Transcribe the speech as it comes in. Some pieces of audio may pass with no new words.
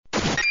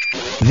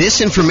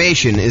This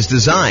information is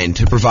designed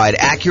to provide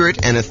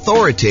accurate and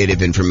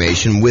authoritative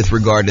information with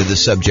regard to the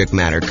subject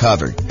matter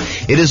covered.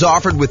 It is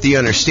offered with the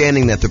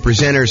understanding that the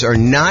presenters are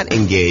not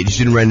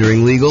engaged in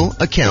rendering legal,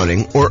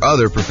 accounting, or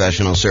other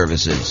professional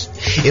services.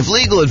 If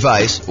legal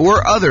advice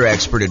or other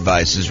expert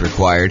advice is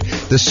required,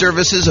 the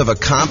services of a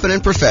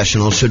competent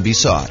professional should be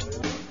sought.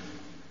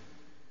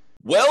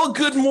 Well,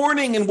 good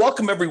morning and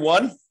welcome,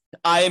 everyone.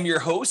 I am your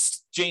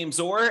host, James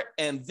Orr,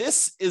 and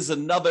this is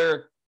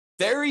another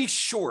very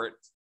short,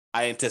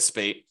 I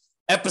anticipate,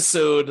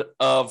 episode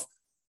of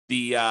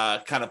the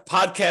kind of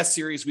podcast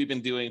series we've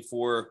been doing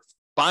for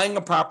buying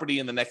a property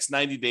in the next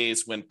 90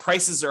 days when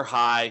prices are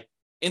high,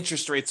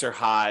 interest rates are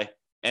high,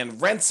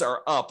 and rents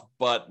are up,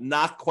 but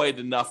not quite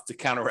enough to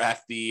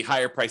counteract the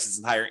higher prices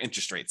and higher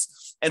interest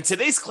rates. And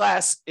today's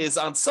class is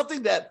on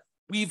something that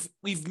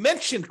we've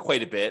mentioned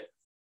quite a bit.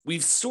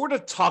 We've sort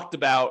of talked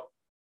about,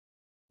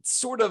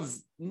 sort of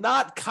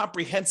not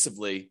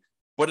comprehensively,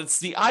 but it's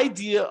the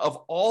idea of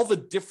all the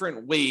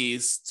different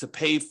ways to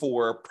pay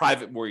for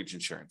private mortgage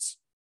insurance.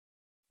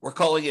 We're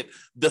calling it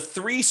the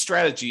 3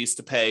 strategies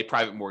to pay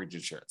private mortgage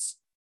insurance.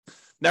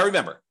 Now,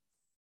 remember,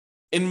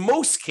 in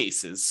most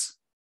cases,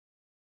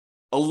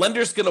 a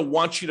lender's going to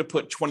want you to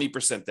put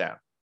 20% down.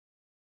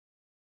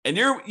 And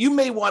you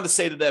may want to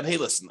say to them, hey,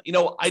 listen,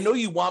 I know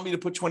you want me to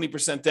put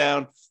 20%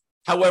 down.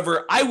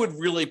 However, I would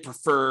really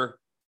prefer,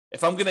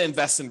 if I'm going to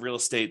invest in real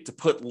estate, to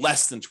put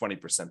less than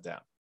 20%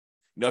 down.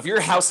 If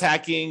you're house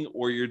hacking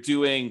or you're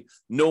doing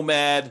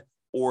nomad,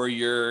 or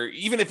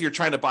even if you're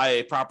trying to buy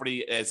a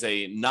property as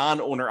a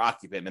non-owner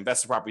occupant,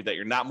 invest in property that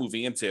you're not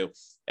moving into,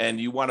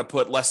 and you want to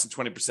put less than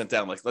 20%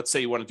 down, like let's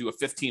say you want to do a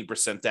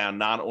 15% down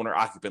non-owner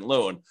occupant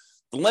loan,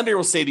 the lender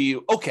will say to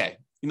you, okay,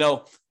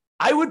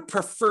 I would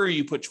prefer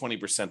you put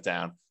 20%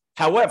 down.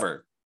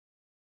 However,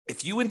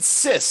 if you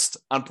insist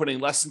on putting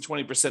less than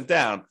 20%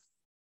 down,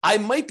 I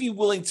might be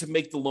willing to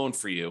make the loan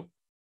for you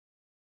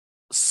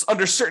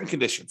under certain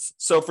conditions.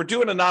 So if we're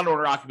doing a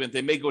non-owner occupant,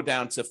 they may go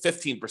down to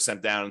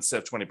 15% down instead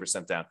of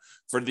 20% down.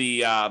 For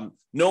the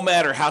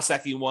nomad or house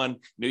hacking one,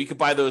 you could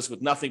buy those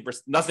with nothing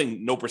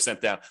percent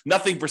down.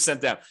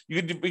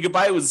 You could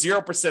buy it with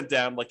 0%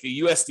 down, like a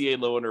USDA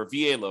loan or a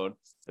VA loan,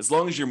 as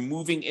long as you're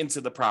moving into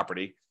the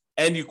property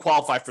and you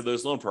qualify for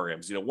those loan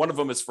programs. One of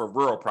them is for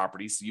rural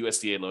properties, the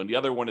USDA loan. The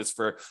other one is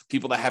for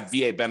people that have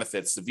VA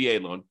benefits, the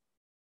VA loan.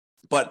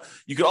 But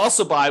you could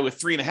also buy with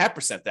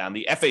 3.5% down,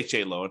 the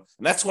FHA loan.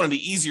 And that's one of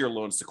the easier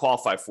loans to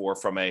qualify for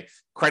from a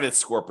credit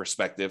score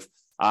perspective.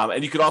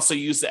 And you could also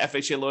use the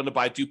FHA loan to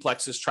buy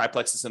duplexes,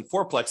 triplexes, and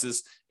fourplexes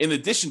in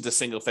addition to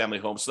single family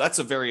homes. So that's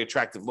a very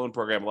attractive loan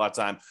program a lot of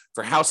time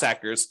for house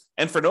hackers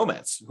and for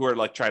nomads who are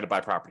like trying to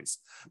buy properties.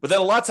 But then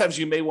a lot of times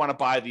you may want to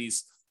buy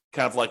these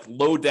kind of like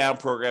low down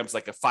programs,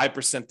 like a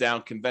 5%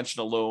 down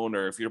conventional loan,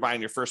 or if you're buying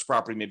your first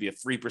property, maybe a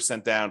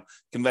 3% down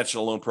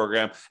conventional loan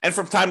program. And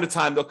from time to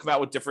time, they'll come out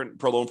with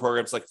different loan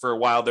programs. Like for a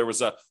while, there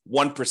was a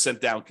 1%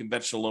 down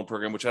conventional loan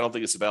program, which I don't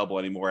think is available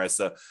anymore as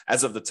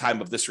of the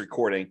time of this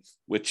recording,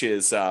 which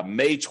is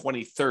May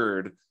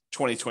 23rd,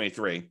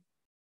 2023.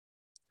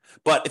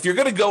 But if you're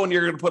going to go and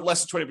you're going to put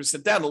less than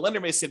 20% down, the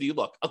lender may say to you,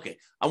 look, okay,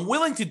 I'm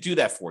willing to do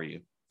that for you.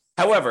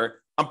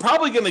 However, I'm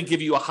probably going to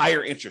give you a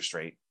higher interest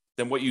rate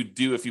than what you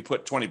do if you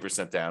put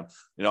 20% down.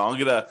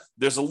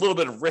 There's a little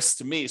bit of risk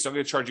to me, so I'm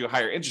going to charge you a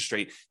higher interest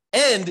rate.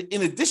 And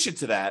in addition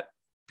to that,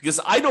 because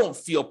I don't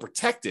feel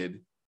protected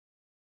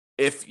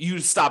if you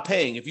stop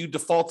paying, if you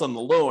default on the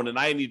loan and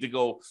I need to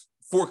go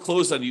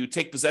foreclose on you,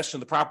 take possession of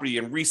the property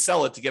and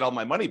resell it to get all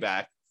my money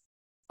back,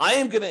 I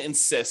am going to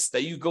insist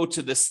that you go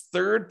to this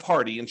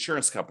third-party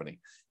insurance company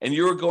and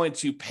you're going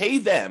to pay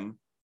them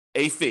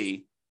a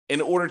fee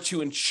in order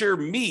to insure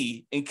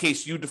me in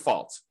case you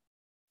default.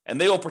 And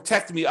they will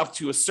protect me up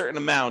to a certain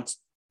amount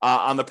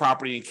on the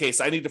property in case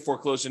I need to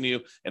foreclose on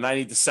you and I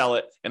need to sell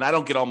it and I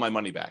don't get all my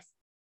money back.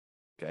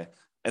 Okay.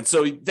 And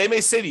so they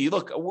may say to you,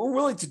 look, we're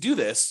willing to do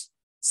this.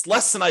 It's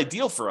less than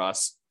ideal for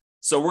us.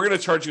 So we're going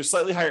to charge you a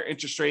slightly higher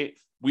interest rate.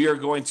 We are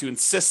going to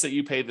insist that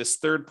you pay this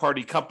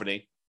third-party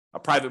company,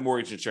 a private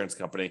mortgage insurance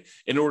company,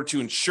 in order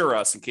to insure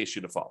us in case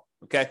you default.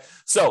 Okay.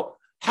 So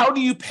how do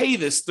you pay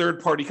this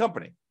third-party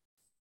company?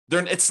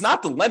 It's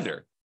not the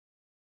lender.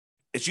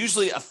 It's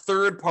usually a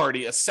third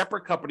party, a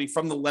separate company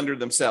from the lender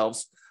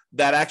themselves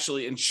that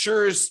actually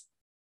insures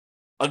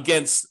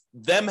against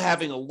them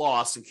having a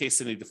loss in case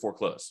they need to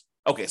foreclose.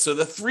 Okay, so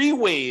the 3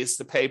 ways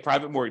to pay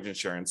private mortgage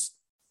insurance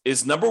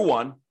is, number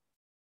 1,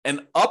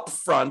 an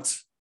upfront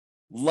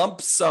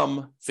lump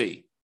sum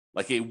fee,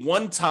 like a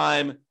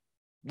one-time,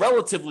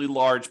 relatively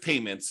large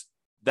payment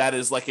that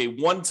is like a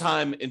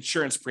one-time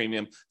insurance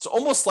premium. It's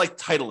almost like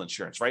title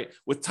insurance, right?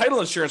 With title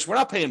insurance, we're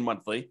not paying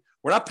monthly.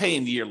 We're not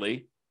paying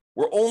yearly.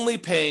 We're only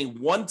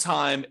paying one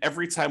time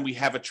every time we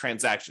have a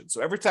transaction.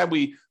 So every time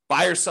we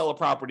buy or sell a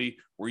property,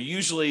 we're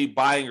usually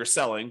buying or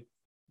selling,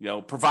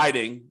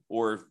 providing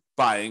or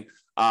buying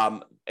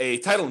a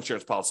title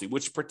insurance policy,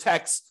 which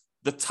protects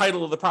the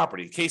title of the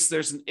property in case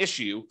there's an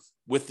issue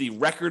with the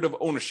record of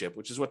ownership,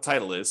 which is what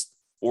title is,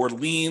 or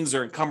liens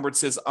or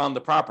encumbrances on the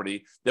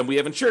property, then we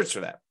have insurance for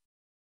that.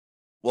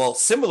 Well,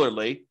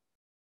 similarly,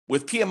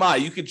 With PMI,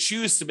 you could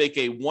choose to make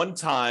a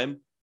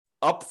one-time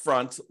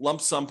upfront lump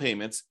sum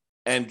payment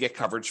and get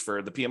coverage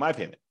for the PMI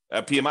payment,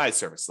 PMI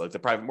service, like the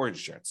private mortgage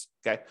insurance.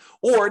 Okay.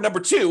 Or number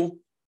two,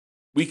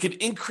 we could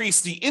increase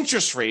the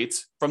interest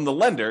rate from the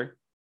lender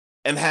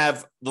and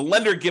have the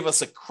lender give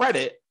us a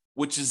credit,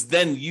 which is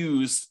then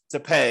used to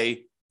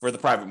pay for the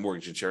private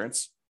mortgage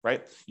insurance,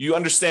 right? You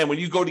understand when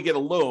you go to get a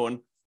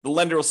loan, the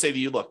lender will say to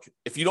you, look,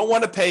 if you don't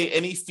want to pay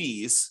any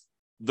fees,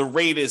 the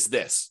rate is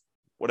this,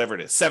 whatever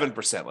it is,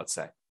 7%, let's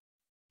say.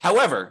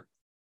 However,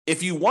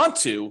 if you want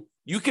to,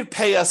 you could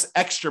pay us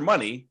extra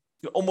money.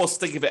 You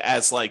almost think of it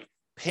as like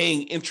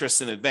paying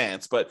interest in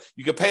advance, but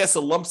you could pay us a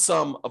lump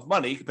sum of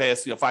money. You could pay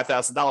us,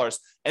 $5,000,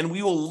 and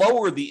we will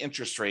lower the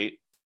interest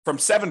rate from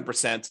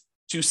 7%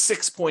 to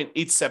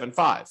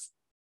 6.875.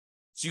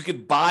 So you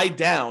could buy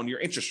down your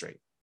interest rate.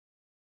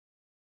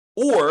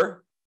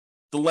 Or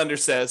the lender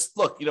says,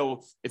 look,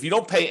 if you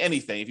don't pay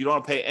anything, if you don't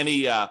want to pay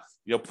any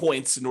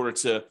points in order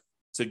to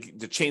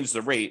change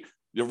the rate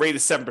is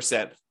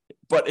 7%.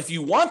 But if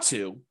you want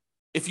to,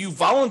 if you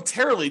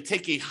voluntarily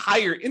take a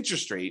higher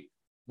interest rate,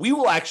 we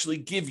will actually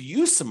give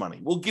you some money.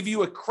 We'll give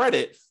you a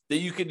credit that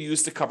you can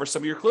use to cover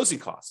some of your closing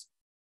costs.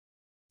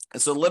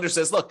 And so the lender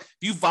says, look,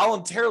 if you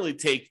voluntarily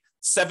take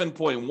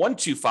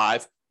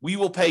 7.125, we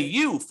will pay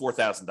you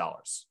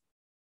 $4,000.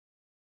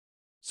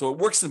 So it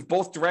works in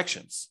both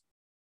directions.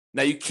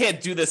 Now, you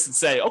can't do this and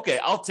say, okay,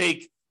 I'll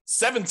take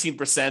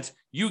 17%,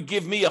 you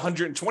give me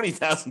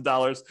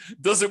 $120,000.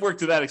 Doesn't work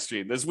to that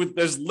extreme.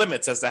 There's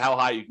limits as to how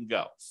high you can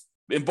go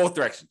in both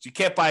directions. You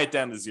can't buy it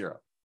down to zero,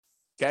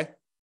 okay?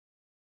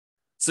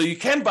 So you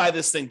can buy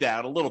this thing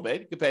down a little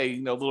bit. You can pay,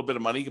 a little bit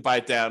of money. You can buy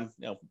it down,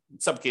 in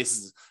some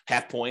cases,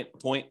 half point, a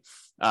point.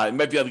 You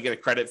might be able to get a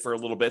credit for a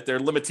little bit. There are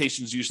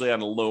limitations usually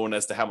on a loan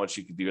as to how much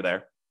you can do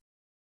there.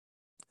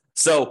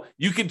 So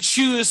you can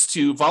choose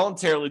to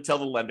voluntarily tell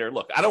the lender,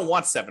 look, I don't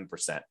want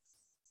 7%.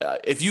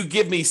 If you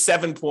give me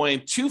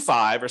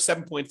 7.25 or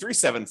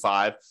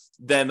 7.375,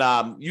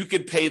 then you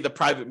could pay the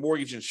private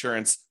mortgage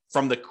insurance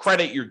from the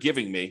credit you're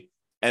giving me.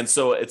 And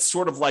so it's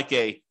sort of like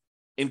a,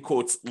 in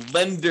quotes,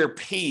 lender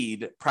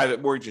paid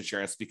private mortgage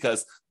insurance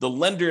because the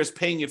lender is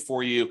paying it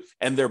for you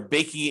and they're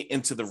baking it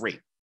into the rate.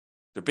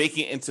 They're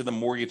baking it into the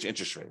mortgage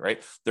interest rate,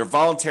 right? You're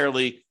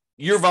voluntarily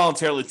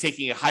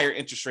taking a higher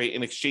interest rate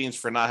in exchange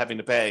for not having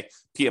to pay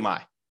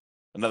PMI.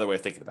 Another way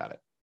of thinking about it.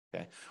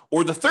 Okay.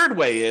 Or the third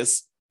way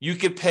is you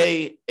could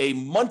pay a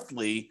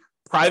monthly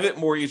private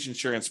mortgage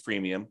insurance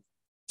premium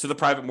to the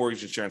private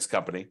mortgage insurance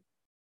company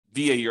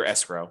via your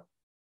escrow,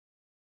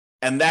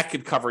 and that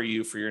could cover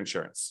you for your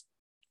insurance.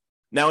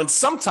 Now, and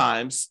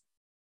sometimes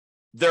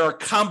there are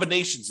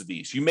combinations of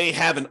these. You may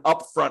have an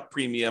upfront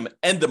premium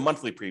and a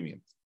monthly premium.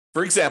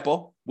 For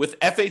example, with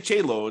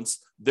FHA loans,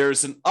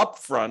 there's an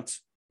upfront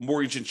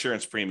mortgage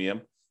insurance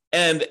premium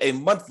and a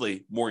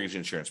monthly mortgage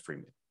insurance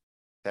premium.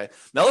 Okay.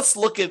 Now let's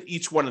look at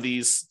each one of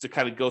these to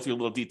kind of go through a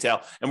little detail.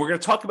 And we're going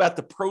to talk about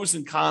the pros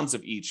and cons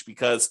of each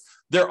because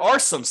there are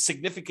some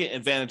significant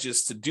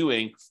advantages to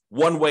doing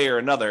one way or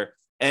another.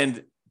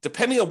 And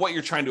depending on what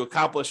you're trying to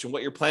accomplish and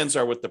what your plans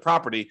are with the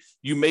property,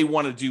 you may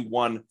want to do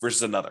one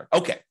versus another.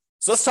 Okay.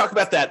 So let's talk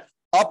about that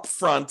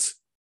upfront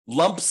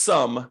lump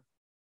sum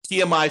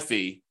PMI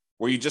fee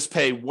where you just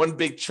pay one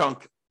big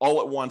chunk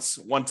all at once,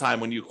 one time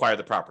when you acquire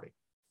the property.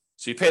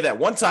 So you pay that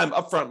one time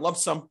upfront lump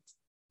sum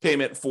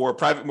payment for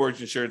private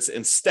mortgage insurance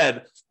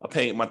instead of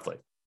paying it monthly.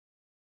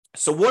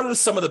 So what are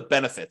some of the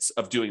benefits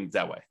of doing it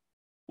that way?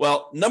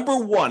 Well, number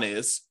one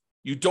is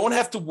you don't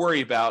have to worry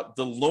about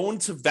the loan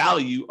to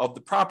value of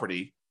the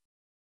property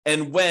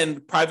and when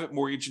private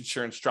mortgage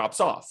insurance drops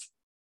off.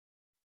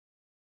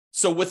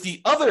 So with the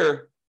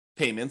other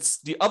payments,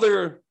 the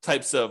other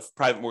types of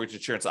private mortgage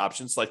insurance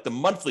options, like the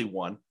monthly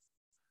one,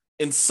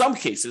 in some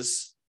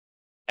cases,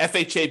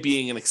 FHA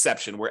being an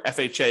exception, where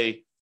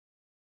FHA,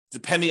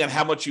 depending on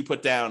how much you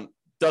put down,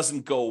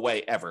 doesn't go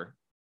away ever.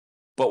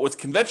 But with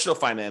conventional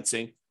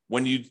financing,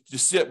 when you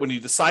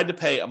decide to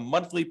pay a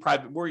monthly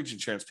private mortgage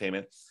insurance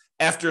payment,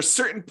 after a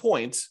certain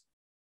point,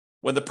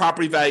 when the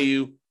property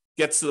value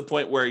gets to the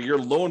point where your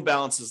loan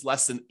balance is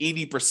less than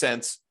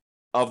 80%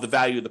 of the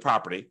value of the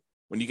property,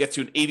 when you get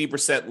to an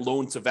 80%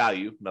 loan to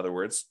value, in other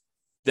words,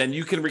 then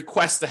you can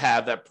request to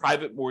have that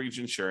private mortgage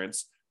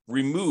insurance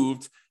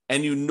removed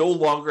and you no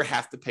longer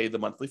have to pay the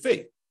monthly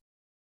fee.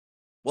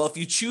 Well, if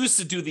you choose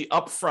to do the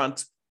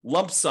upfront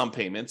lump sum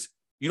payment,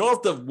 you don't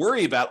have to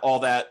worry about all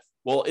that.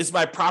 Well, is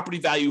my property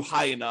value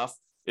high enough?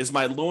 Is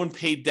my loan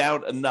paid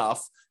down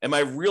enough? Am I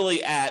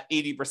really at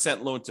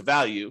 80% loan to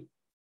value?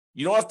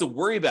 You don't have to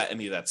worry about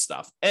any of that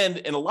stuff. And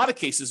in a lot of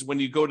cases, when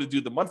you go to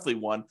do the monthly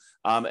one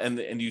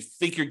and you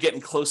think you're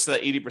getting close to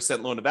that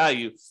 80% loan to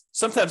value,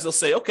 sometimes they'll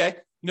say, okay,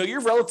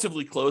 you're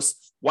relatively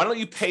close. Why don't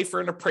you pay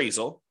for an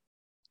appraisal?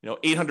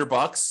 $800,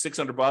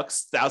 $600,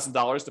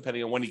 $1,000,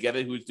 depending on when you get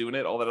it, who's doing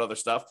it, all that other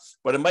stuff.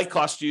 But it might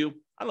cost you,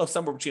 I don't know,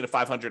 somewhere between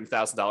 $500 and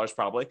 $1,000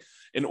 probably,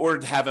 in order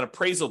to have an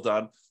appraisal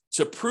done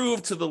to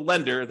prove to the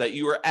lender that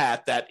you are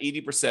at that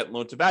 80%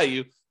 loan to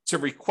value to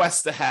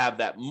request to have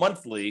that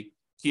monthly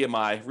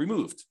PMI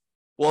removed.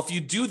 Well, if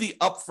you do the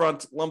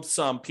upfront lump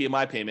sum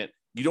PMI payment,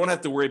 you don't have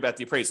to worry about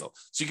the appraisal.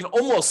 So you can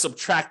almost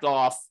subtract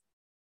off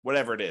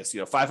whatever it is,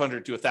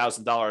 $500 to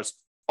 $1,000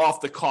 off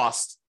the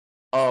cost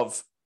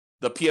of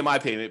the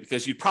PMI payment,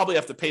 because you'd probably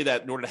have to pay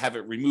that in order to have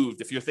it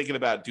removed if you're thinking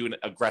about doing it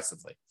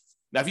aggressively.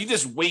 Now, if you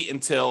just wait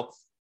until,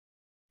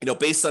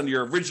 based on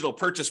your original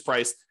purchase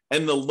price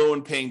and the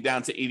loan paying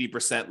down to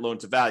 80% loan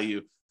to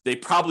value, they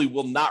probably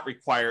will not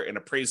require an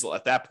appraisal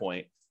at that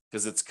point,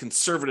 because it's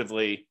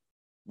conservatively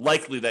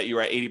likely that you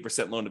are at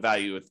 80% loan to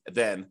value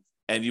then,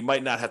 and you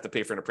might not have to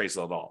pay for an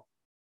appraisal at all.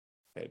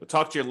 Okay, but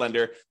talk to your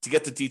lender to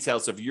get the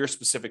details of your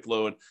specific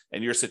loan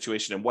and your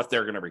situation and what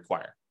they're going to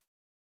require.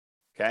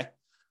 Okay,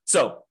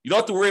 so you don't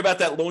have to worry about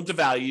that loan to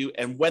value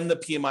and when the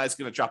PMI is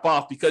going to drop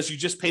off, because you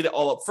just paid it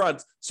all up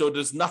front, so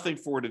there's nothing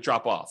for it to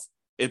drop off.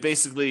 It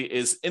basically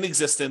is in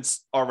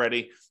existence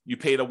already. You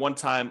paid a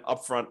one-time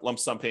upfront lump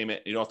sum payment,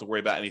 and you don't have to worry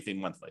about anything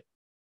monthly.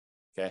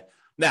 Okay,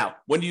 now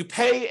when you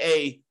pay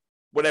a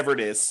whatever it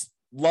is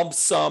lump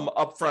sum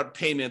upfront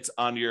payment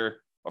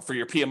for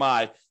your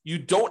PMI, you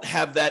don't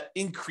have that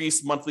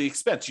increased monthly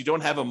expense. You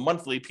don't have a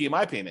monthly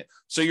PMI payment.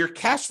 So your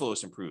cash flow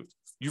is improved.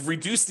 You've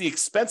reduced the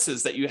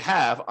expenses that you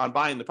have on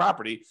buying the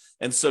property.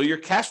 And so your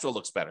cash flow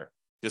looks better,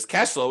 because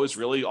cash flow is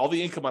really all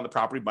the income on the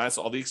property minus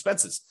all the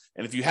expenses.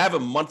 And if you have a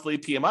monthly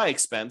PMI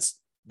expense,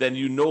 then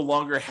you no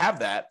longer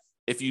have that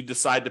if you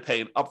decide to pay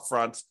an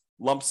upfront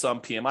lump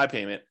sum PMI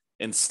payment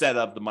instead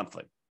of the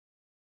monthly.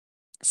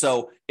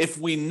 So if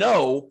we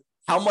know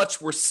how much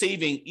we're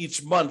saving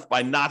each month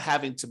by not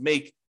having to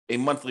make a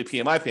monthly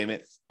PMI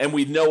payment, and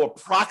we know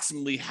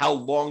approximately how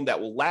long that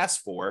will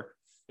last for,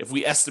 if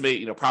we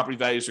estimate, property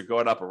values are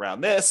going up around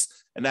this,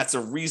 and that's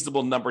a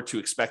reasonable number to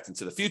expect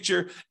into the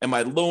future, and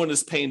my loan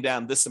is paying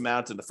down this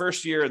amount in the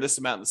first year and this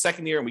amount in the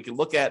second year, and we can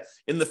look at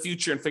in the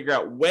future and figure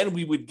out when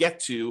we would get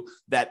to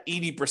that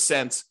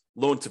 80%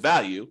 loan to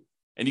value.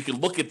 And you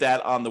can look at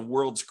that on the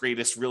world's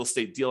greatest real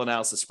estate deal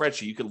analysis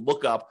spreadsheet. You can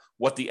look up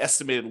what the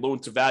estimated loan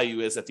to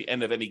value is at the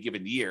end of any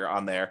given year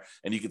on there.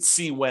 And you can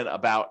see when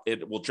about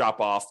it will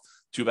drop off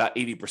to about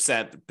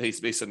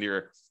 80% based on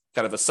your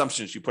kind of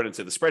assumptions you put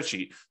into the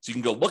spreadsheet. So you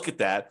can go look at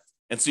that.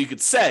 And so you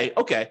could say,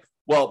 okay,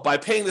 well, by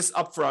paying this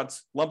upfront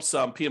lump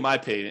sum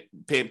PMI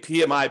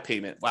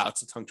payment, wow,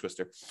 it's a tongue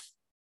twister,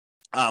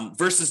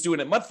 versus doing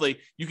it monthly,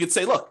 you could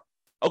say, look,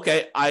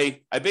 okay, I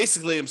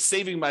basically am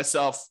saving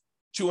myself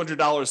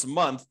 $200 a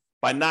month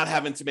by not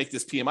having to make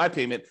this PMI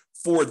payment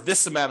for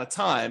this amount of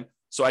time.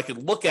 So I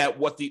could look at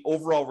what the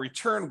overall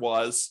return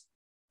was,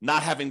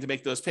 not having to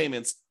make those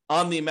payments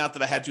on the amount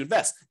that I had to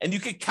invest. And you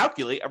could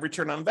calculate a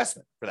return on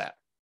investment for that.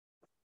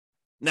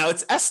 Now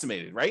it's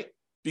estimated, right?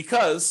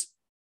 Because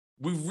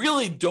we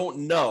really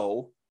don't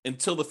know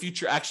until the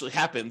future actually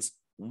happens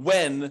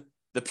when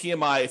the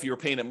PMI, if you were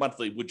paying it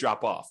monthly, would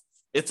drop off.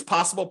 It's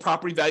possible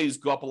property values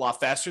go up a lot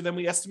faster than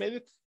we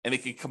estimated, and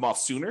it could come off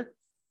sooner.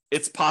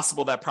 It's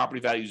possible that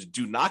property values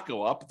do not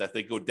go up, that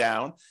they go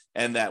down,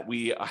 and that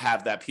we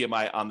have that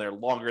PMI on there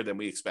longer than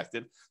we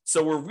expected.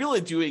 So we're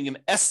really doing an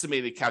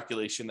estimated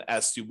calculation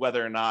as to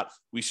whether or not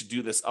we should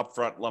do this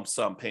upfront lump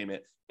sum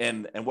payment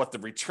and what the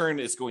return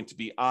is going to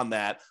be on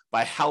that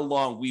by how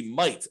long we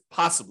might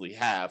possibly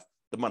have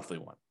the monthly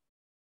one.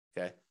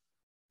 Okay.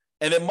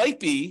 And it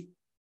might be,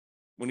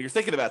 when you're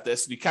thinking about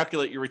this, you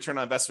calculate your return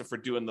on investment for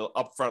doing the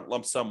upfront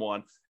lump sum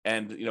one,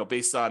 and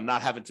based on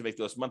not having to make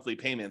those monthly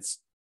payments,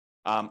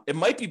 it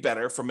might be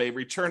better from a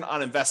return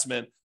on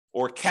investment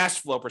or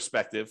cash flow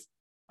perspective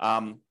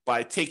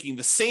by taking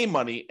the same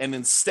money and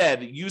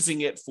instead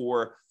using it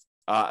for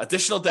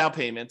additional down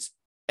payments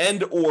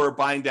and or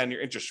buying down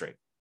your interest rate.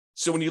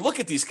 So when you look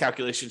at these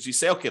calculations, you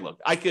say, okay, look,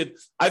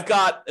 I've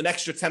got an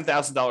extra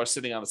 $10,000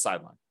 sitting on the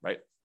sideline, right?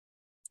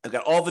 I've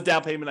got all the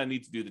down payment I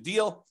need to do the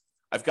deal.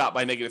 I've got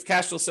my negative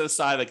cash flow set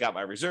aside. I got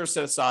my reserves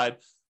set aside.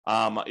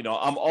 I'm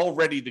all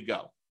ready to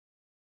go.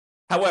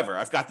 However,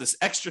 I've got this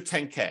extra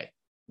 10K.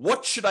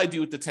 What should I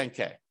do with the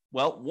 10K?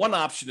 Well, one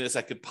option is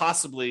I could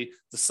possibly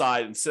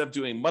decide, instead of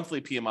doing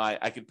monthly PMI,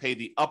 I could pay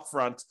the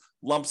upfront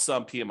lump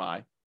sum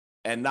PMI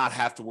and not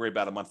have to worry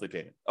about a monthly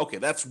payment. Okay,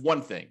 that's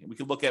one thing. We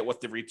could look at what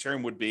the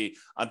return would be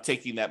on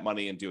taking that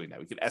money and doing that.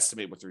 We could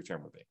estimate what the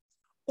return would be.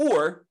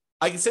 Or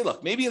I can say,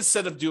 look, maybe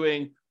instead of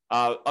doing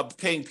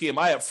paying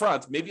PMI up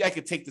front, maybe I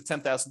could take the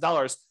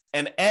 $10,000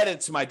 and add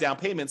it to my down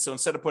payment. So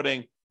instead of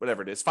putting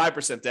whatever it is,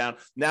 5% down,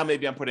 now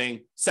maybe I'm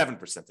putting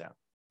 7% down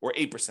or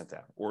 8%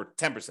 down or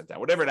 10% down,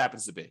 whatever it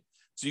happens to be.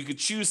 So you could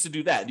choose to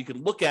do that. You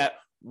can look at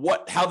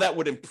how that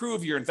would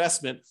improve your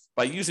investment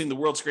by using the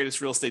world's greatest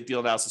real estate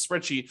deal analysis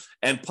spreadsheet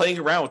and playing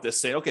around with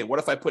this, saying, okay, what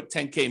if I put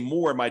 10K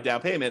more in my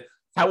down payment?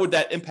 How would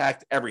that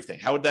impact everything?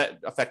 How would that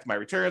affect my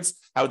returns?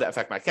 How would that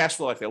affect my cash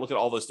flow? If I look at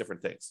all those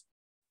different things.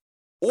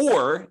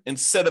 Or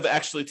instead of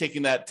actually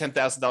taking that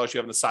 $10,000 you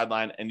have on the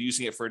sideline and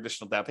using it for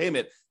additional down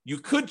payment, you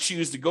could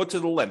choose to go to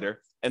the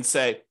lender and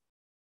say,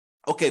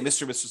 okay,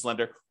 Mr. and Mrs.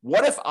 Lender,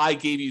 what if I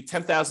gave you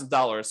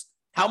 $10,000?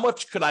 How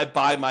much could I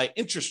buy my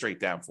interest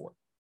rate down for?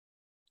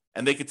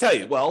 And they could tell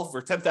you, well,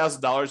 for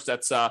 $10,000,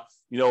 that's,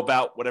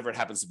 about whatever it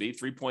happens to be,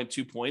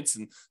 3.2 points.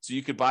 And so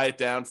you could buy it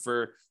down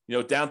for,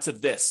 down to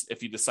this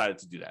if you decided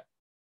to do that.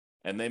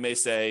 And they may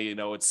say,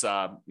 it's,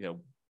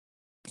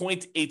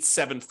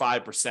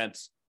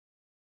 0.875%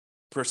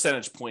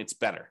 percentage points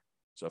better.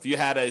 So if you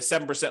had a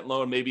 7%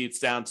 loan, maybe it's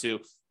down to,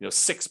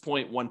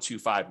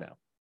 6.125 now.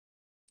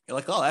 You're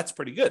like, oh, that's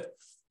pretty good.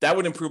 That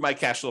would improve my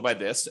cash flow by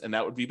this, and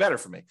that would be better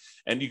for me.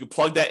 And you could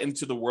plug that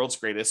into the world's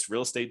greatest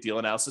real estate deal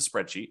analysis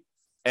spreadsheet,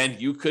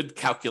 and you could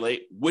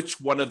calculate which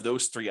one of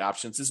those three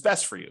options is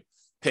best for you.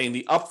 Paying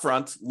the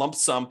upfront lump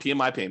sum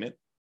PMI payment,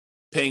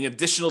 paying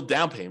additional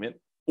down payment,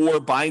 or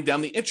buying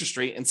down the interest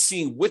rate and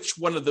seeing which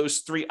one of those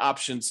three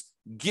options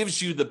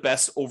gives you the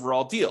best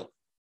overall deal.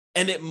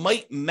 And it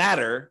might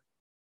matter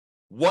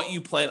what you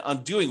plan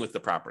on doing with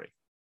the property.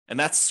 And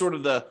that's sort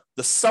of the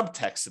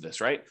subtext of this,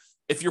 right?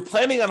 If you're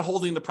planning on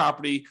holding the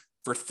property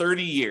for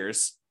 30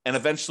 years and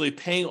eventually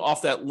paying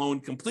off that loan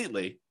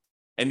completely,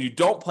 and you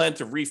don't plan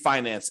to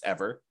refinance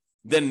ever,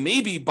 then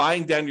maybe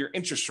buying down your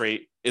interest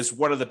rate is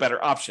one of the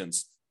better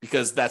options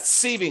because that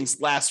savings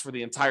lasts for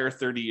the entire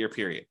 30-year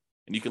period.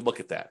 And you can look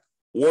at that.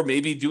 Or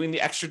maybe doing the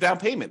extra down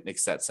payment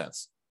makes that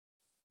sense.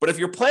 But if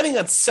you're planning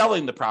on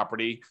selling the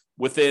property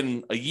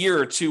within a year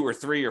or two or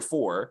three or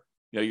four,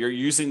 you're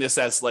using this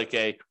as like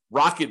a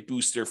rocket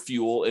booster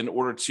fuel in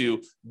order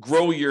to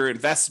grow your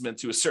investment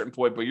to a certain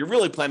point, but you're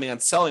really planning on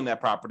selling that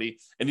property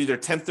and either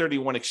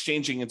 1031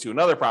 exchanging into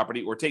another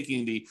property or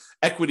taking the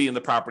equity in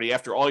the property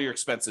after all your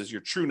expenses,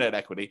 your true net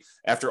equity,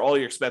 after all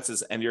your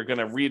expenses, and you're going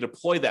to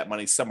redeploy that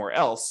money somewhere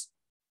else,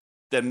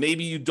 then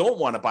maybe you don't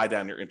want to buy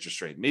down your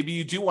interest rate. Maybe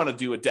you do want to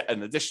do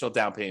an additional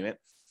down payment,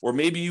 or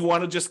maybe you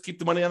want to just keep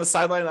the money on the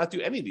sideline and not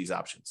do any of these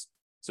options.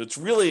 So it's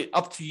really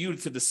up to you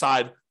to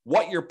decide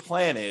what your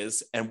plan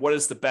is and what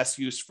is the best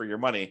use for your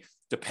money,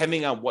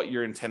 depending on what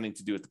you're intending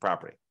to do with the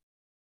property.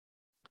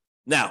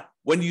 Now,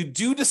 when you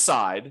do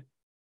decide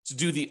to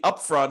do the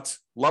upfront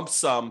lump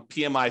sum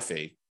PMI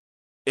fee,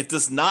 it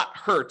does not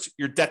hurt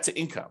your debt to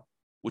income,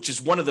 which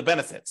is one of the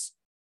benefits.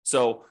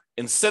 So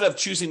instead of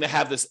choosing to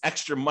have this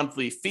extra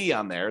monthly fee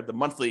on there, the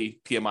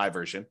monthly PMI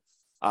version,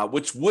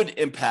 which would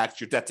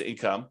impact your debt to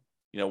income,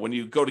 when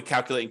you go to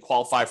calculate and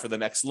qualify for the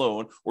next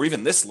loan or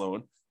even this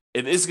loan,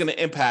 it is going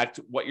to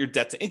impact what your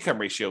debt to income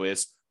ratio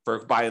is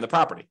for buying the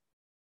property.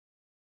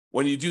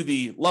 When you do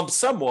the lump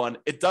sum one,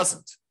 it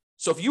doesn't.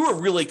 So if you were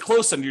really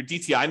close on your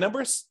DTI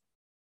numbers,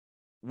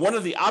 one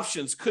of the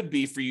options could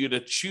be for you to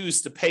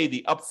choose to pay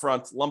the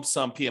upfront lump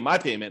sum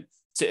PMI payment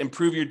to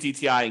improve your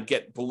DTI and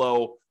get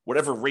below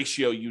whatever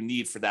ratio you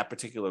need for that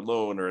particular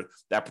loan or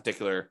that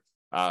particular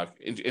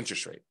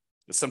interest rate.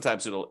 Because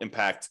sometimes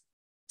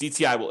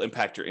DTI will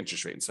impact your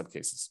interest rate in some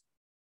cases.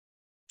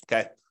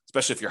 Okay.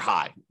 Especially if you're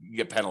high, you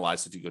get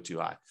penalized if you go too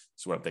high.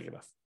 That's what I'm thinking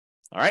of.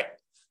 All right.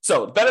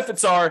 So the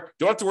benefits are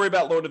don't have to worry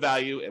about loan to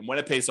value. And when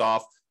it pays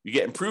off, you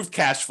get improved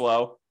cash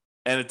flow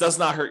and it does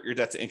not hurt your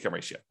debt to income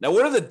ratio. Now,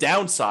 what are the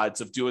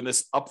downsides of doing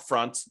this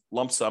upfront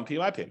lump sum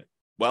PMI payment?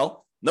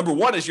 Well, number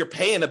one is you're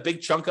paying a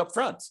big chunk up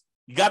front.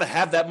 You got to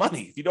have that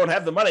money. If you don't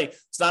have the money,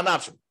 it's not an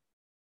option.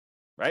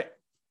 Right.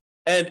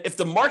 And if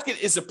the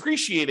market is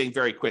appreciating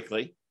very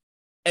quickly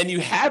and you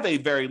have a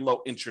very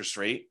low interest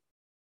rate,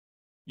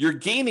 you're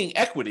gaining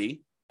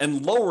equity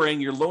and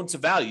lowering your loan to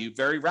value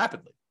very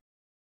rapidly,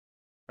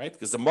 right?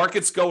 Because the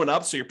market's going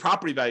up, so your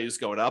property value is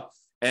going up.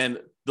 And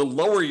the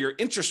lower your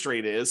interest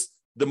rate is,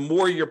 the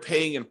more you're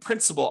paying in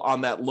principal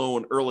on that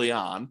loan early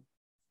on.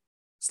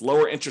 It's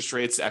lower interest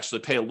rates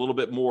actually pay a little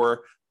bit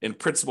more in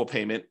principal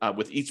payment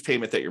with each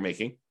payment that you're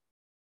making.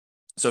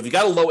 So if you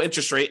got a low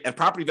interest rate and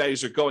property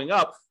values are going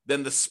up,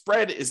 then the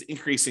spread is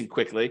increasing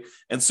quickly.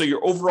 And so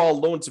your overall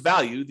loan to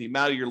value, the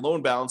amount of your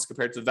loan balance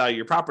compared to the value of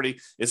your property,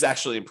 is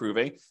actually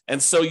improving.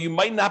 And so you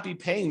might not be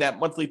paying that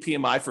monthly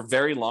PMI for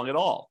very long at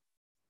all.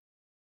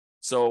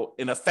 So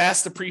in a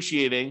fast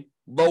appreciating,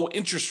 low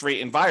interest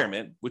rate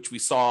environment, which we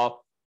saw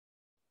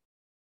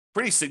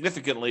pretty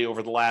significantly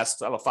over the last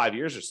 5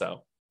 years or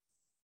so,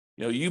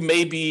 you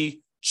may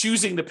be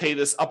choosing to pay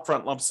this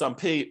upfront lump sum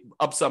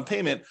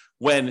payment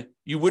when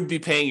you would be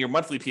paying your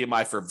monthly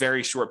PMI for a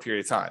very short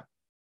period of time.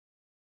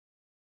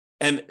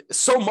 And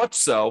so much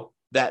so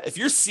that if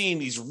you're seeing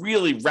these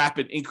really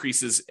rapid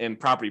increases in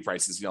property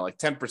prices, like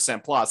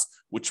 10% plus,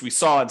 which we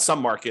saw in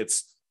some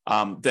markets,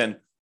 then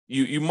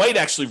you might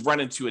actually run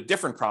into a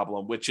different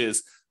problem, which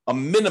is a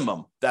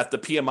minimum that the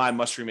PMI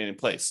must remain in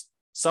place.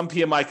 Some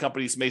PMI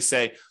companies may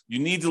say you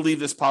need to leave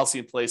this policy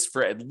in place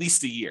for at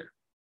least a year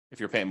if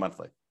you're paying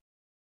monthly.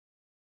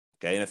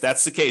 Okay, and if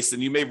that's the case,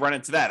 then you may run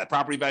into that. If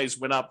property values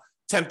went up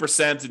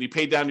 10% and you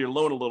paid down your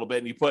loan a little bit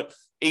and you put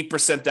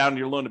 8% down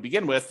your loan to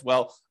begin with,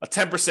 well, a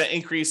 10%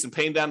 increase in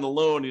paying down the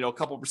loan, a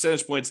couple of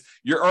percentage points,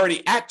 you're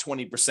already at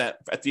 20%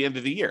 at the end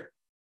of the year.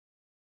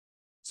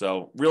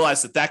 So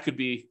realize that could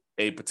be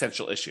a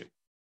potential issue.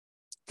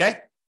 Okay,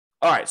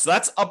 all right, so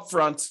that's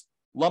upfront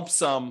lump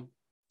sum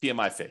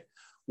PMI fee.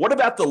 What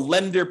about the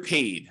lender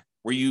paid,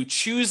 where you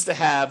choose to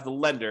have the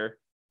lender,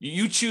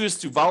 you choose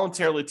to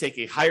voluntarily take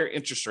a higher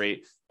interest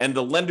rate and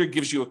the lender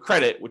gives you a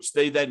credit, which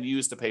they then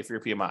use to pay for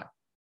your PMI?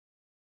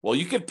 Well,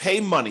 you could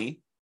pay money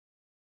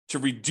to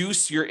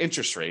reduce your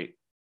interest rate.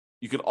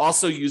 You could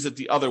also use it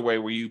the other way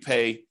where you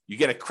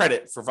get a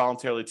credit for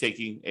voluntarily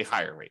taking a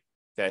higher rate.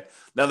 Okay.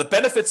 Now, the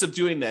benefits of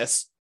doing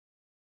this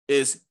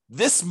is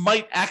this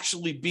might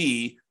actually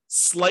be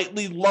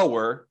slightly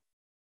lower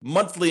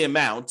monthly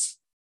amount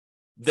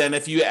than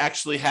if you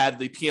actually had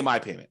the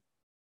PMI payment.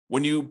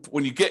 When you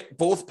get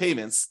both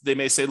payments, they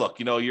may say, look,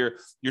 your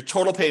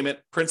total payment,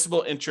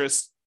 principal,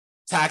 interest,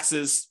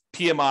 taxes,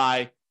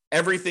 PMI,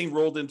 everything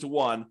rolled into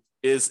one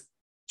is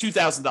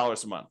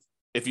 $2,000 a month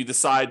if you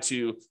decide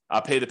to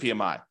pay the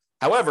PMI.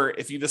 However,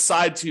 if you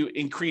decide to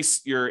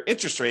increase your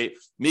interest rate,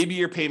 maybe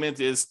your payment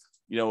is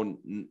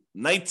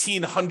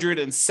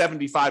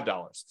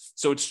 $1,975.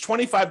 So it's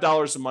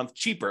 $25 a month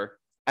cheaper,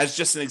 as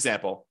just an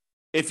example,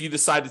 if you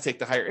decide to take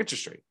the higher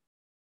interest rate.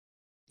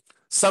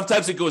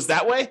 Sometimes it goes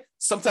that way.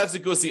 Sometimes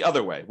it goes the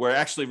other way, where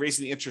actually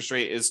raising the interest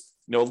rate is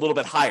a little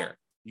bit higher.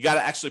 You got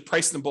to actually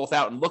price them both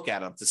out and look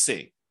at them to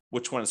see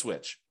which one is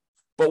which.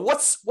 But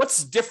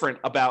what's different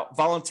about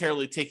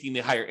voluntarily taking the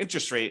higher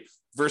interest rate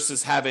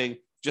versus having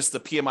just the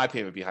PMI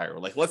payment be higher?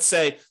 Like, let's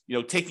say,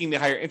 taking the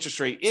higher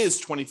interest rate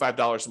is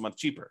 $25 a month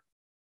cheaper.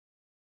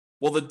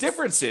 Well, the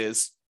difference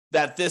is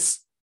that this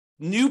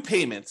new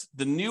payment,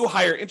 the new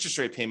higher interest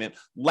rate payment,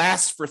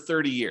 lasts for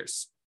 30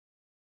 years.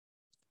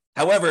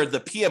 However, the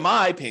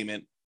PMI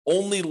payment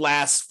only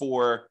lasts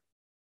for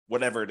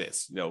whatever it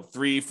is,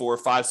 3, 4,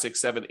 5, 6,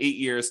 7, 8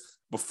 years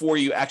before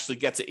you actually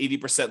get to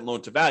 80%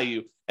 loan to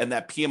value. And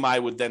that PMI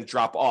would then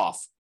drop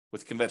off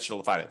with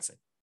conventional financing.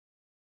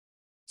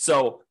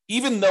 So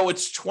even though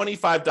it's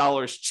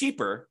 $25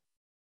 cheaper,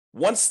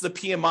 once the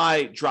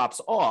PMI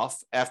drops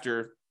off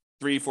after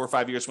 3, 4,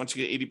 5 years, once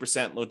you get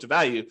 80% loan to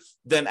value,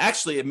 then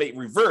actually it may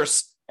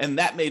reverse, and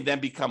that may then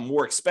become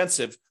more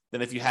expensive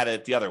than if you had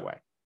it the other way.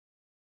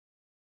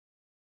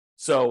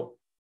 So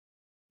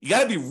you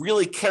got to be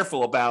really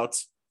careful about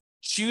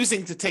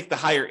choosing to take the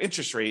higher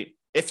interest rate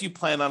if you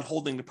plan on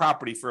holding the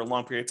property for a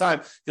long period of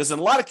time, because in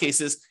a lot of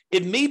cases,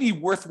 it may be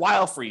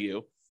worthwhile for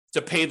you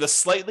to pay the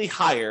slightly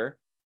higher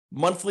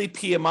monthly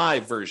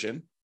PMI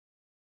version,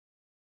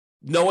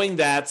 knowing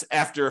that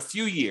after a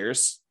few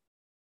years,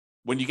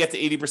 when you get to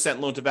 80%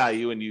 loan to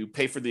value and you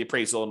pay for the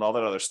appraisal and all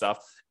that other stuff,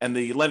 and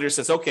the lender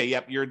says, okay,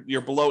 yep,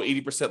 you're below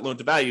 80% loan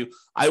to value,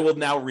 I will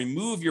now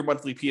remove your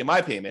monthly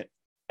PMI payment,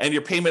 and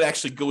your payment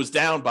actually goes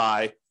down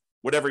by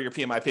whatever your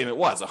PMI payment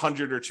was,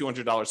 $100 or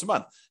 $200 a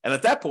month. And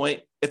at that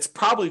point, it's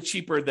probably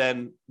cheaper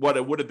than what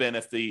it would have been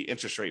if the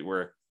interest rate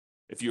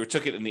if you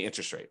took it in the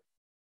interest rate.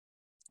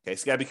 Okay,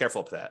 so you got to be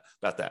careful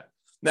about that.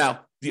 Now,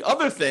 the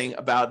other thing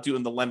about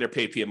doing the lender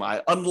pay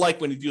PMI, unlike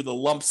when you do the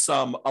lump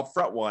sum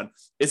upfront one,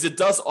 is it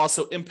does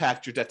also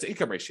impact your debt to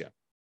income ratio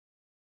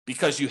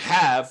because you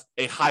have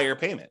a higher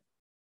payment.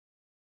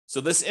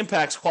 So this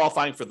impacts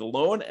qualifying for the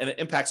loan, and it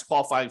impacts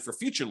qualifying for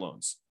future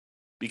loans,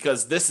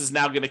 because this is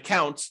now going to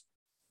count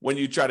when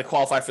you try to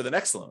qualify for the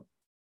next loan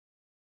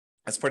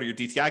as part of your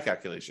DTI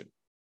calculation.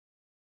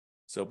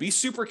 So be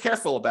super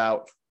careful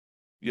about,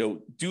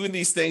 doing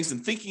these things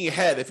and thinking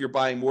ahead if you're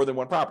buying more than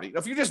one property. Now,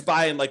 if you're just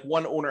buying like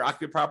one owner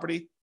occupant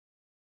property,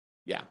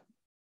 yeah,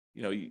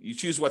 you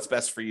choose what's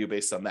best for you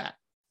based on that.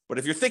 But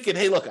if you're thinking,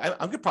 hey, look, I'm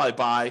going to probably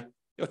buy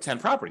 10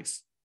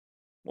 properties.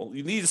 Well,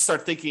 you need to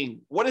start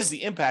thinking, what is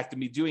the impact of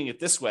me doing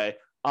it this way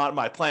on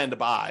my plan to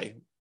buy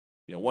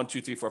 1, 2,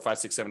 3, 4, 5,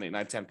 6, 7, 8,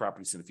 9, 10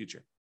 properties in the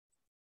future.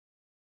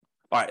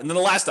 All right. And then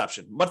the last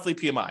option, monthly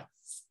PMI.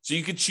 So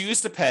you could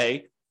choose to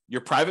pay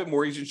your private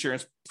mortgage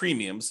insurance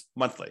premiums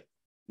monthly.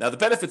 Now, the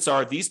benefits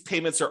are these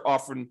payments are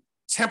often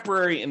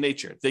temporary in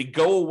nature. They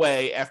go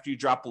away after you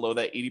drop below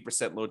that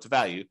 80% loan to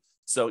value.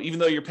 So even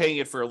though you're paying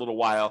it for a little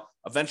while,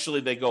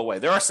 eventually they go away.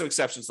 There are some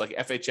exceptions like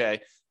FHA.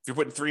 If you're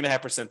putting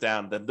 3.5%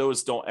 down, then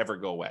those don't ever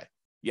go away.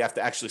 You have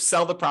to actually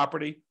sell the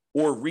property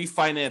or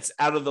refinance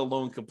out of the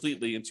loan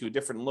completely into a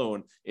different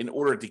loan in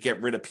order to get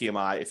rid of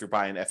PMI if you're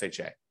buying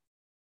FHA.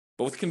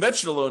 But with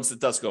conventional loans, it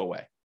does go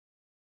away.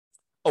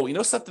 Oh,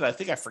 something I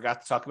think I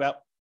forgot to talk about?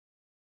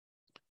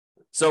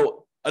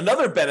 So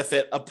another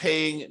benefit of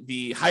paying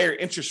the higher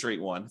interest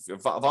rate one, if you're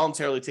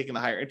voluntarily taking the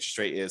higher interest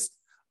rate, is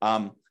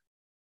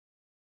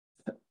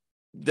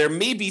there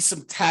may be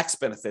some tax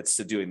benefits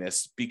to doing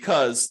this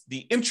because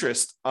the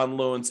interest on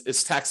loans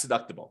is tax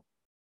deductible.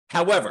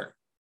 However,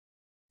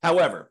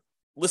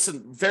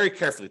 listen very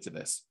carefully to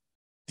this.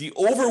 The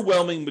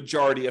overwhelming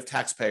majority of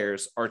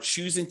taxpayers are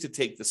choosing to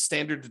take the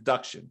standard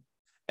deduction,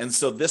 and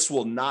so this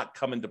will not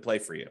come into play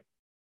for you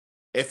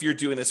if you're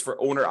doing this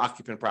for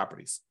owner-occupant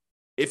properties.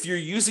 If you're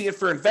using it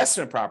for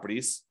investment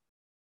properties,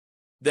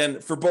 then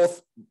for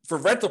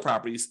rental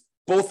properties,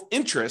 both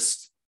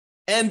interest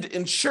and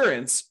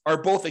insurance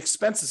are both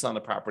expenses on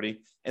the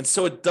property, and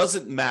so it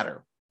doesn't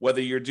matter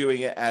whether you're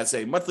doing it as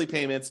a monthly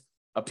payment,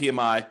 a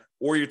PMI,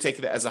 or you're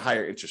taking it as a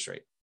higher interest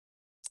rate.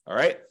 All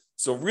right.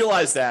 So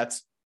realize that,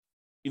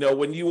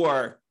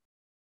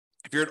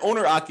 if you're an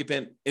owner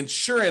occupant,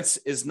 insurance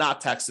is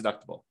not tax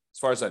deductible, as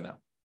far as I know.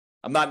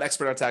 I'm not an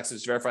expert on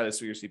taxes. Verify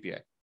this with your CPA.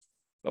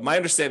 But my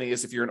understanding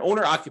is if you're an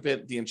owner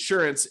occupant, the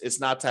insurance is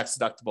not tax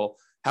deductible.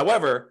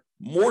 However,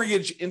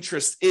 mortgage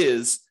interest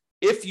is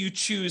if you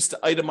choose to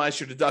itemize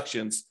your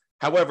deductions.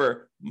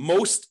 However,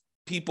 most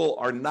people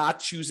are not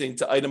choosing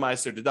to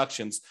itemize their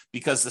deductions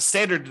because the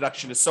standard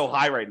deduction is so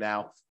high right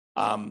now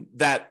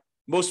that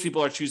most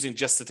people are choosing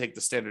just to take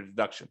the standard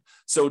deduction.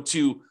 So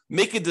to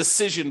make a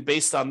decision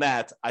based on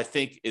that, I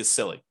think is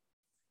silly.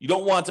 You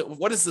don't want to,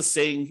 what is the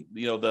saying?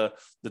 The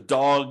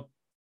dog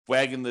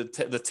wagging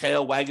the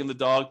tail wagging the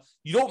dog.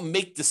 You don't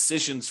make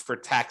decisions for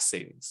tax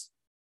savings,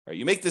 right?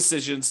 You make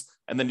decisions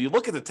and then you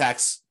look at the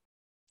tax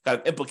kind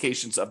of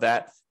implications of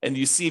that and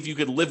you see if you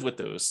could live with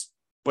those.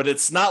 But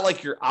it's not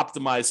like you're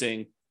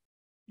optimizing.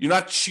 You're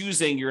not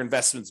choosing your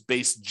investments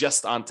based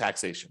just on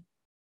taxation.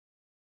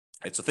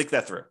 All right, so think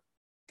that through.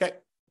 Okay.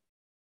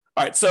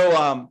 All right,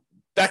 so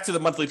back to the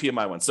monthly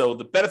PMI one. So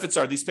the benefits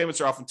are these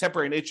payments are often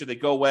temporary in nature. They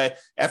go away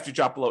after you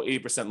drop below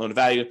 80% loan to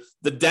value.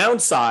 The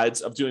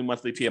downsides of doing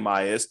monthly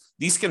PMI is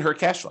these can hurt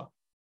cash flow.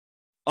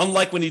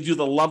 Unlike when you do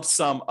the lump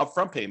sum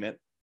upfront payment,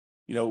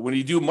 when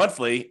you do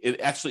monthly,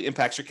 it actually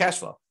impacts your cash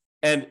flow.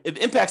 And it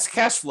impacts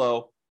cash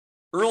flow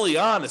early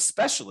on,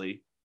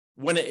 especially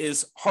when it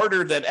is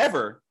harder than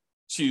ever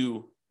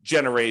to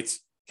generate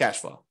cash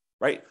flow,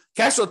 right?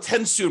 Cash flow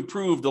tends to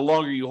improve the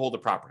longer you hold a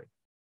property.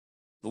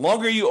 The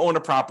longer you own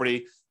a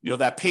property,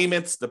 that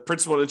payment, the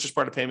principal and interest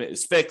part of payment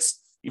is fixed,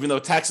 even though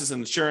taxes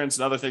and insurance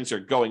and other things are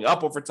going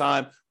up over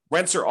time.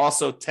 Rents are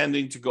also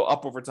tending to go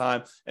up over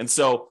time. And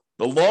so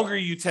the longer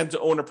you tend to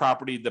own a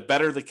property, the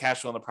better the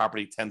cash flow on the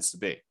property tends to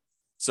be.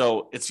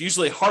 So it's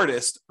usually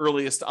hardest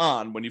earliest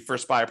on when you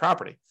first buy a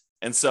property.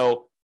 And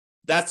so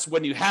that's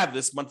when you have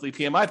this monthly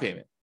PMI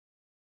payment,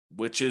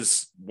 which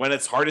is when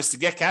it's hardest to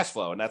get cash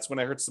flow. And that's when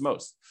it hurts the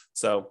most.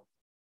 So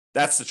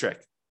that's the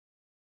trick.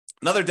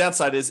 Another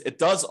downside is it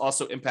does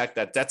also impact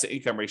that debt to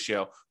income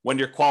ratio when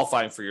you're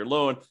qualifying for your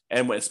loan,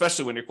 and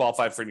especially when you're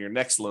qualifying for your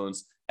next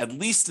loans, at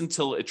least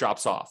until it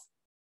drops off.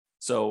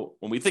 So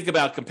when we think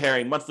about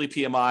comparing monthly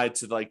PMI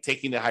to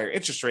taking the higher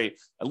interest rate,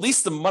 at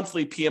least the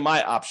monthly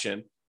PMI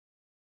option,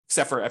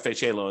 except for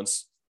FHA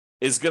loans,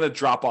 is going to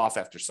drop off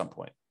after some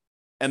point.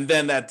 And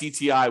then that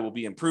DTI will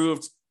be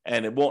improved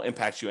and it won't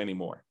impact you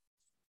anymore.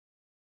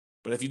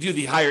 But if you do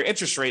the higher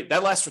interest rate,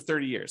 that lasts for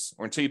 30 years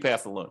or until you pay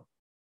off the loan.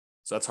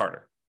 So that's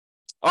harder.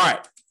 All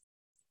right.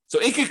 So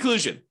in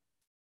conclusion,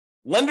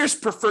 lenders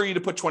prefer you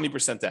to put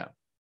 20% down.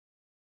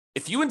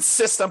 If you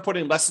insist on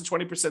putting less than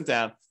 20%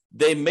 down,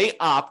 they may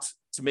opt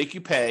to make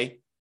you pay,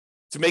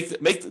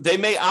 they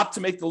may opt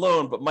to make the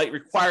loan, but might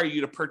require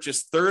you to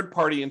purchase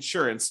third-party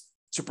insurance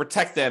to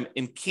protect them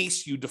in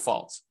case you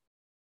default.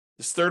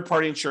 This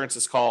third-party insurance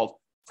is called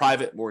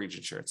private mortgage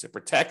insurance. It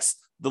protects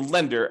the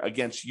lender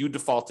against you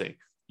defaulting.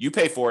 You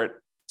pay for it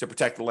to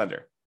protect the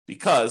lender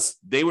because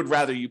they would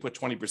rather you put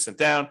 20%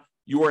 down.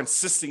 You are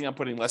insisting on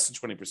putting less than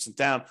 20%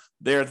 down.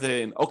 They're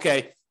saying,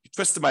 okay, you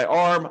twisted my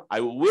arm. I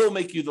will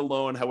make you the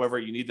loan. However,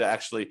 you need to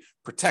actually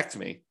protect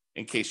me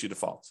in case you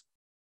default.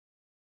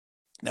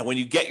 Now, when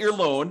you get your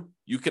loan,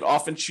 you can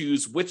often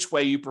choose which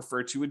way you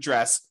prefer to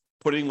address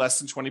putting less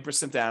than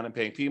 20% down and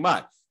paying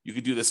PMI. You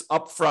could do this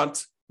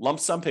upfront lump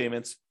sum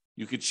payments.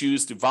 You could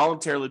choose to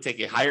voluntarily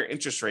take a higher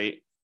interest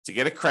rate to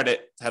get a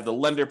credit to have the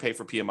lender pay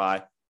for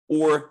PMI,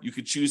 or you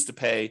could choose to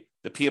pay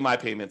the PMI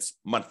payments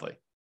monthly.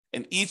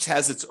 And each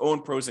has its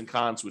own pros and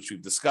cons, which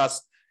we've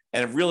discussed.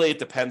 And really, it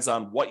depends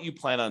on what you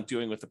plan on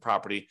doing with the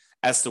property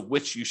as to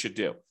which you should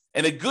do.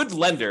 And a good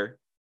lender,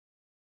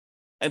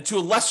 and to a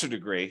lesser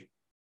degree,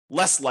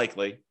 less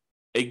likely,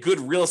 a good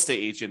real estate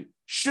agent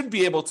should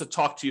be able to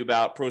talk to you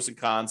about pros and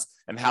cons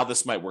and how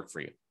this might work for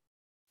you.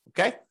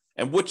 Okay?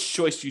 And which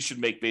choice you should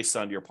make based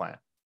on your plan.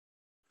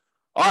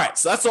 All right,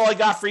 so that's all I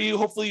got for you.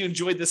 Hopefully you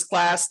enjoyed this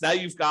class. Now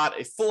you've got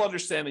a full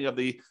understanding of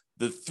the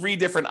three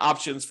different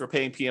options for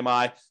paying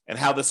PMI and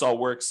how this all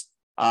works.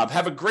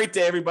 Have a great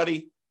day,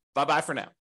 everybody. Bye-bye for now.